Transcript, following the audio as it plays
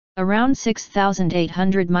Around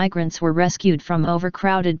 6,800 migrants were rescued from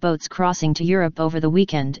overcrowded boats crossing to Europe over the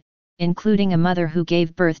weekend, including a mother who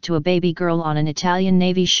gave birth to a baby girl on an Italian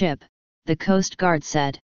Navy ship, the Coast Guard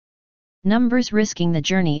said. Numbers risking the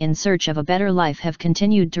journey in search of a better life have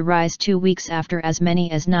continued to rise 2 weeks after as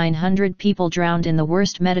many as 900 people drowned in the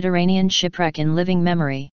worst Mediterranean shipwreck in living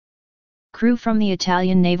memory. Crew from the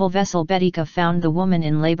Italian naval vessel Bettica found the woman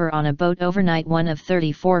in labor on a boat overnight, one of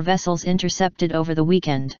 34 vessels intercepted over the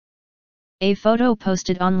weekend. A photo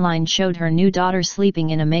posted online showed her new daughter sleeping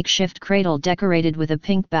in a makeshift cradle decorated with a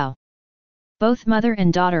pink bow. Both mother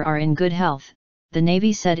and daughter are in good health, the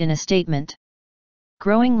Navy said in a statement.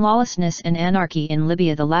 Growing lawlessness and anarchy in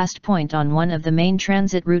Libya. The last point on one of the main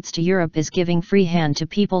transit routes to Europe is giving free hand to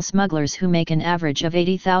people smugglers who make an average of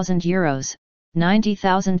 €80,000,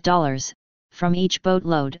 $90,000, from each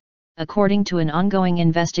boatload, according to an ongoing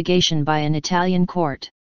investigation by an Italian court.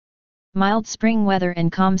 Mild spring weather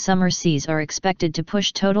and calm summer seas are expected to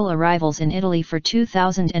push total arrivals in Italy for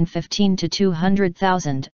 2015 to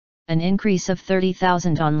 200,000, an increase of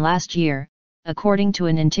 30,000 on last year, according to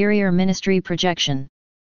an Interior Ministry projection.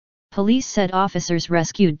 Police said officers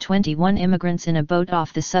rescued 21 immigrants in a boat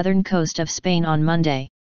off the southern coast of Spain on Monday.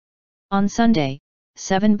 On Sunday,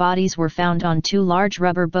 7 bodies were found on 2 large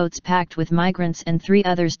rubber boats packed with migrants, and 3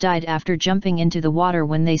 others died after jumping into the water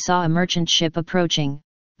when they saw a merchant ship approaching,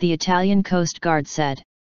 the Italian Coast Guard said.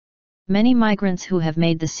 Many migrants who have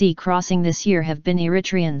made the sea crossing this year have been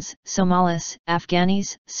Eritreans, Somalis,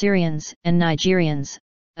 Afghanis, Syrians, and Nigerians,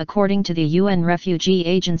 according to the UN Refugee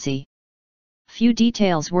Agency. Few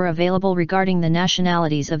details were available regarding the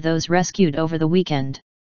nationalities of those rescued over the weekend.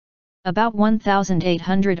 About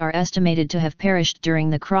 1,800 are estimated to have perished during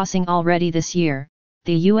the crossing already this year,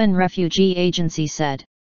 the UN Refugee Agency said.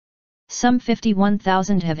 Some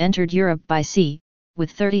 51,000 have entered Europe by sea,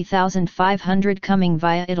 with 30,500 coming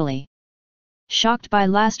via Italy. Shocked by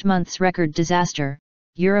last month's record disaster,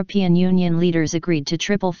 European Union leaders agreed to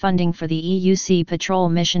triple funding for the EU Sea Patrol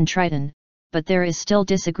mission Triton, but there is still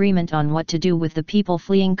disagreement on what to do with the people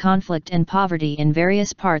fleeing conflict and poverty in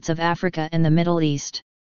various parts of Africa and the Middle East.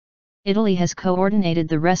 Italy has coordinated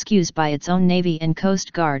the rescues by its own Navy and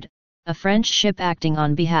Coast Guard, a French ship acting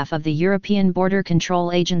on behalf of the European Border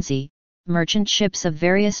Control Agency, merchant ships of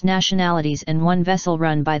various nationalities, and one vessel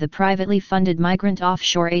run by the privately funded Migrant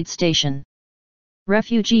Offshore Aid Station.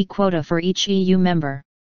 Refugee quota for each EU member.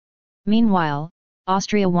 Meanwhile,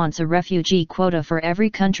 Austria wants a refugee quota for every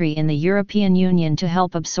country in the European Union to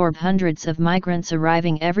help absorb hundreds of migrants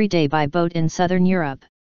arriving every day by boat in southern Europe,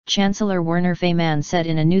 Chancellor Werner Faymann said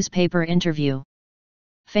in a newspaper interview.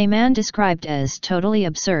 Faymann described as totally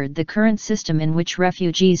absurd the current system in which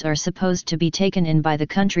refugees are supposed to be taken in by the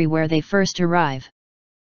country where they first arrive.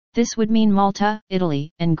 This would mean Malta,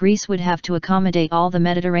 Italy, and Greece would have to accommodate all the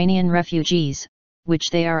Mediterranean refugees, which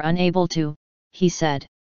they are unable to, he said.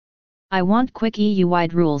 I want quick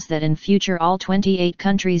EU-wide rules that in future all 28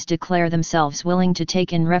 countries declare themselves willing to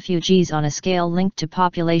take in refugees on a scale linked to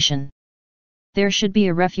population. There should be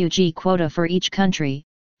a refugee quota for each country,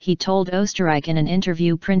 he told Österreich in an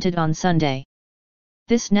interview printed on Sunday.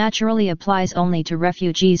 This naturally applies only to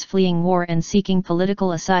refugees fleeing war and seeking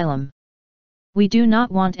political asylum. We do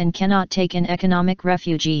not want and cannot take in economic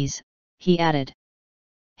refugees, he added.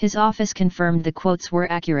 His office confirmed the quotes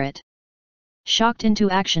were accurate. Shocked into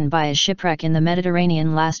action by a shipwreck in the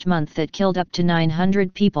Mediterranean last month that killed up to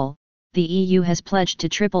 900 people, the EU has pledged to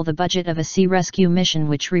triple the budget of a sea rescue mission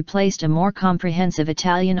which replaced a more comprehensive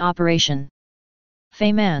Italian operation.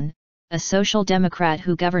 Faymann, a social democrat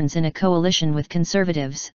who governs in a coalition with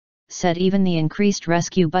conservatives, said even the increased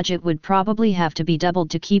rescue budget would probably have to be doubled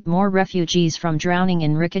to keep more refugees from drowning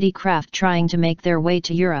in rickety craft trying to make their way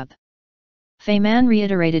to Europe. Faymann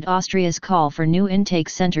reiterated Austria's call for new intake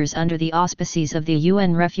centres under the auspices of the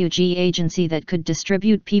UN Refugee Agency that could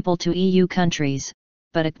distribute people to EU countries,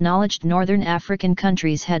 but acknowledged northern African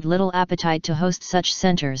countries had little appetite to host such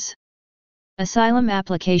centres. Asylum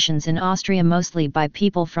applications in Austria, mostly by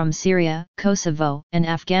people from Syria, Kosovo, and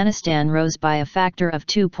Afghanistan, rose by a factor of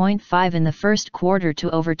 2.5 in the first quarter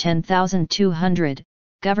to over 10,200,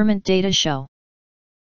 government data show.